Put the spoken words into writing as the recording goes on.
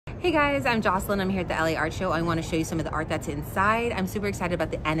Hey guys, I'm Jocelyn. I'm here at the LA Art Show. I want to show you some of the art that's inside. I'm super excited about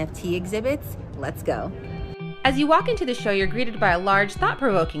the NFT exhibits. Let's go. As you walk into the show, you're greeted by a large,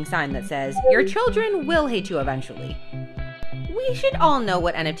 thought-provoking sign that says, "Your children will hate you eventually." We should all know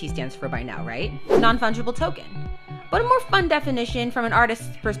what NFT stands for by now, right? Non-fungible token. But a more fun definition from an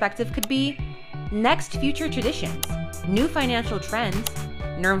artist's perspective could be next future traditions, new financial trends,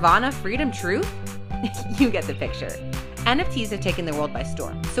 nirvana, freedom, truth? You get the picture. NFTs have taken the world by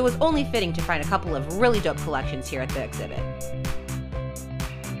storm, so it was only fitting to find a couple of really dope collections here at the exhibit.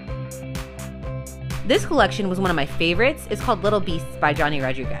 This collection was one of my favorites. It's called Little Beasts by Johnny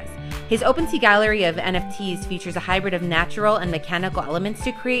Rodriguez. His OpenSea gallery of NFTs features a hybrid of natural and mechanical elements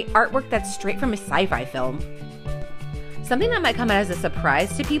to create artwork that's straight from a sci-fi film. Something that might come as a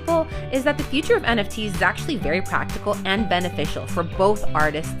surprise to people is that the future of NFTs is actually very practical and beneficial for both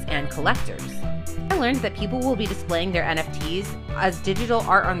artists and collectors. I learned that people will be displaying their NFTs as digital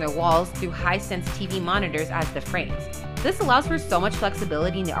art on their walls through Hisense TV monitors as the frames. This allows for so much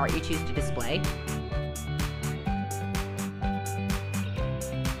flexibility in the art you choose to display.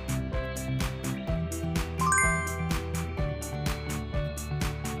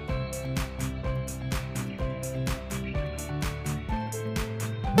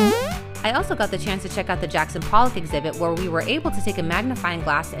 I also got the chance to check out the Jackson Pollock exhibit, where we were able to take a magnifying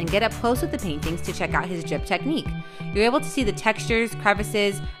glass and get up close with the paintings to check out his drip technique. You're able to see the textures,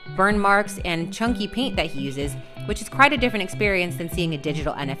 crevices, burn marks, and chunky paint that he uses, which is quite a different experience than seeing a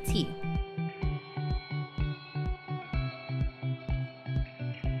digital NFT.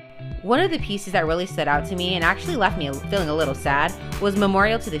 One of the pieces that really stood out to me and actually left me feeling a little sad was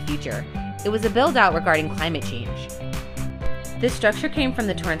Memorial to the Future. It was a build-out regarding climate change. This structure came from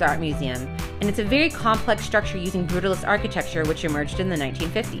the Torrance Art Museum, and it's a very complex structure using brutalist architecture which emerged in the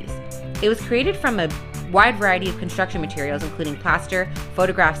 1950s. It was created from a wide variety of construction materials, including plaster,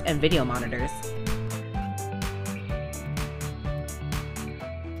 photographs, and video monitors.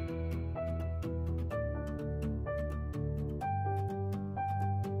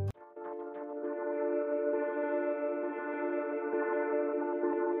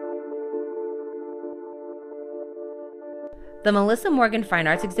 The Melissa Morgan Fine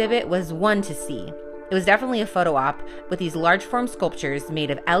Arts exhibit was one to see. It was definitely a photo op with these large form sculptures made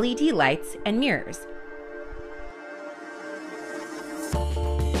of LED lights and mirrors.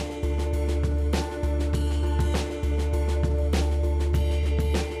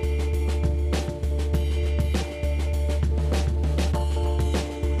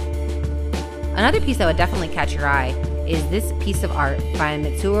 Another piece that would definitely catch your eye is this piece of art by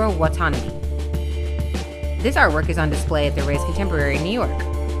Mitsuru Watanabe. This artwork is on display at the Rays Contemporary in New York.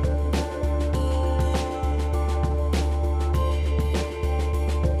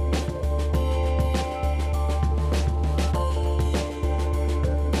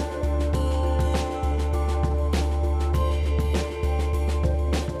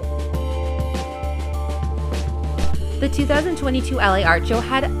 The 2022 LA Art Show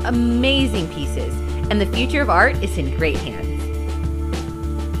had amazing pieces, and the future of art is in great hands.